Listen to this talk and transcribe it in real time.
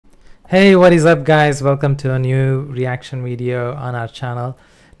Hey, what is up guys? Welcome to a new reaction video on our channel.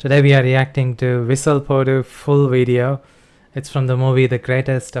 Today we are reacting to Whistle Podu full video. It's from the movie The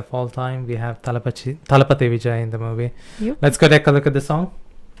Greatest of All Time. We have Thalapathy Vijay in the movie. Yep. Let's go take a look at the song.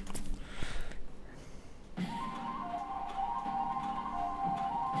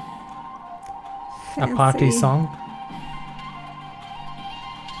 Fancy. A party song.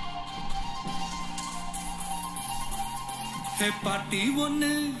 Hey party one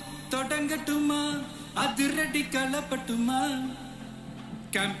தொடங்கட்டுமா அதிரடி கலப்பட்டுமா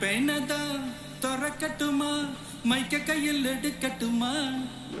கேம்பெயினதா தொறக்கட்டுமா மைக்க கையில் எடுக்கட்டுமா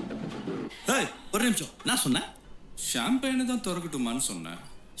ஏய் ஒரு நிமிஷம் நான் சொன்னேன் ஷாம்பெயினை தான் திறக்கட்டுமான்னு சொன்னேன்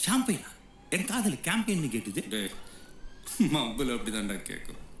ஷாம்பெயினா என் காதுல கேம்பெயின் கேட்டுது டேய் மம்புல அப்படிதான்டா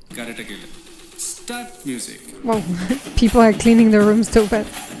கேட்கும் கரெக்டா கேளு start music Wow, people are cleaning their rooms so bad.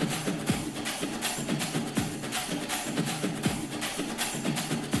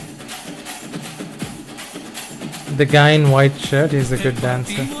 The guy in white shirt is a good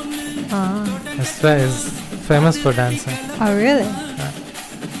dancer. Is famous for dancing. Oh, really?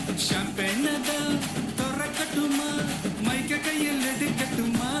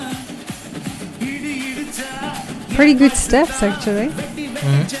 Pretty good steps, actually.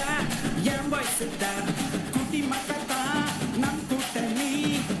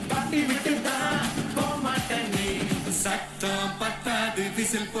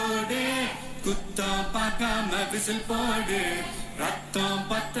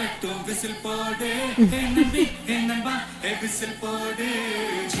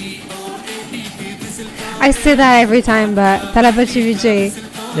 I say that every time, but Thalapathy Vijay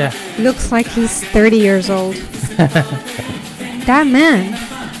looks like he's 30 years old. That man,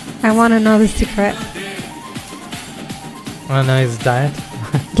 I want to know the secret. Want to know his diet?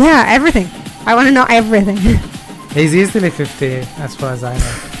 Yeah, everything. I want to know everything. He's easily 50 as far as I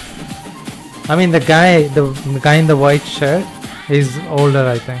know. I mean, the guy in the white shirt is older,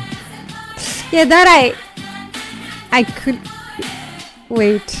 I think. Yeah, that I could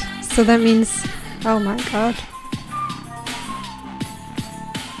wait. So that means, oh my god,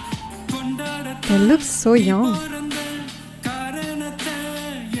 they look so young.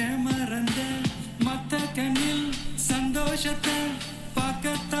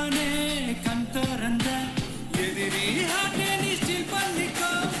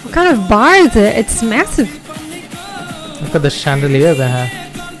 What kind of bar is it? It's massive. Look at the chandelier they have.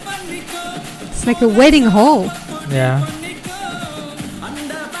 It's like a wedding hall. Yeah.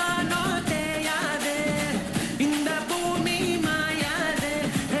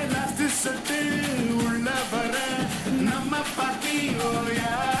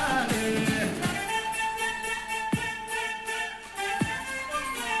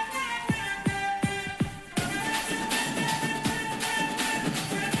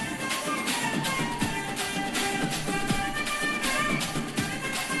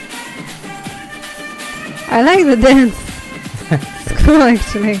 I like the dance. It's cool,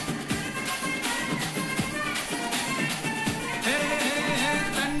 actually.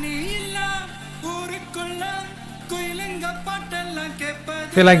 I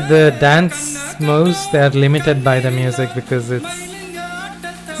feel like the dance moves, they are limited by the music because it's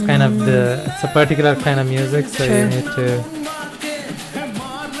kind of it's a particular kind of music, so you need to.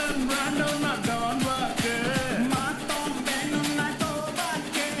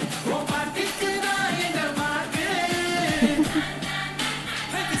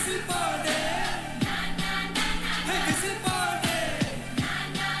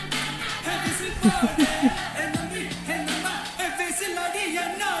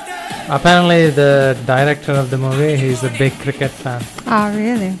 Apparently the director of the movie, he's a big cricket fan. Oh,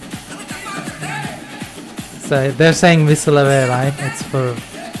 really? So they're saying whistle away, right? It's for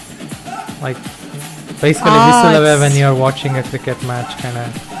like basically whistle away when you're watching a cricket match kind of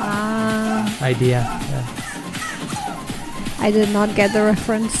idea. Yeah. I did not get the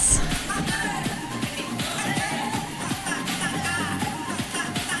reference.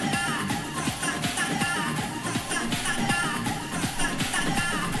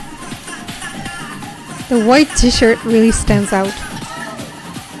 The white t-shirt really stands out.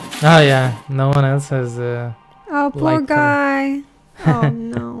 Oh yeah, no one else has. Oh, poor guy. Oh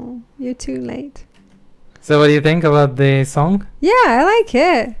no, you're too late. So what do you think about the song? Yeah, I like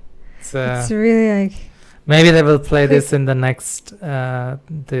it. It's really like. Maybe they will play this in the next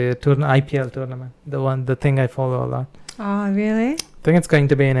the IPL tournament. The thing I follow a lot. Oh really? I think it's going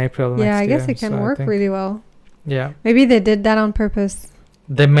to be in April next year. Yeah, I guess it can work really well. Yeah. Maybe they did that on purpose.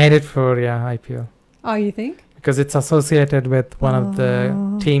 They made it for IPL. Oh, you think? Because it's associated with one of the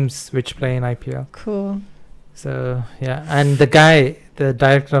teams which play in IPL. Cool. So yeah, and the guy, the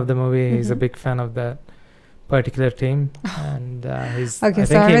director of the movie, he's a big fan of that particular team, and he's Okay, I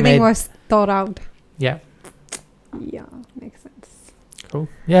so think he everything made, was thought out. yeah, Yeah, makes sense. cool.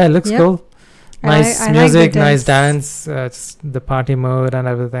 Yeah, it looks Yep. cool. Nice I like the music, nice dance, it's the party mode and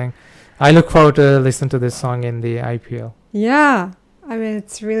everything. I look forward to listen to this song in the IPL. Yeah, I mean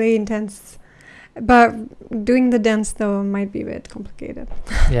it's really intense, but doing the dance though might be a bit complicated.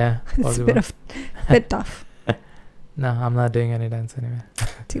 Yeah, It's a bit tough. No, I'm not doing any dance anyway.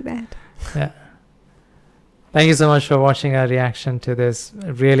 Too bad. Yeah. Thank you so much for watching our reaction to this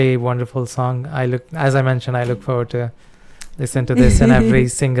really wonderful song. As I mentioned, I look forward to listen to this in every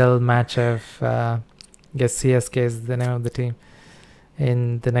single match of, I guess CSK is the name of the team,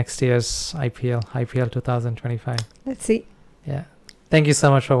 in the next year's IPL 2025. Let's see. Yeah. Thank you so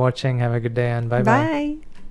much for watching. Have a good day and bye-bye. Bye.